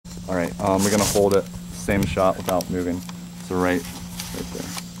All right, we're gonna hold it, same shot without moving. So right there.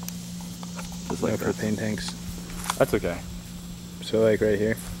 Just like no propane tanks. That's okay. So like right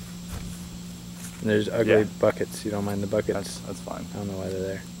here. And there's ugly buckets. You don't mind the buckets? That's fine. I don't know why they're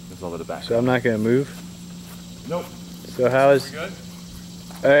there. There's all the back. So I'm not gonna move. Nope. So how is? We good?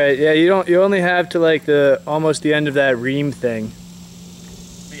 All right. Yeah. You don't. You only have to like the almost the end of that ream thing.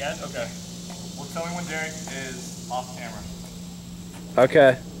 The end. Okay. Well, tell me when Derek is off camera.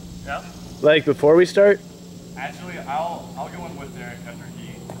 Okay. Yeah. Like before we start. Actually, I'll go in with Derek after he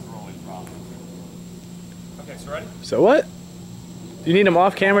is rolling prop. Okay. So ready? So what? Do you need him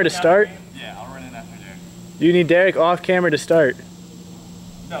off camera to start? Yeah, I'll run in after Derek. You need Derek off camera to start.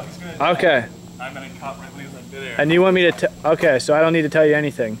 No, he's gonna. Okay. I'm gonna cut right when he's like midair. And you want me to? Okay, so I don't need to tell you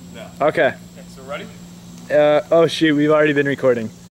anything. No. Okay. Okay. So ready? Oh shoot, we've already been recording.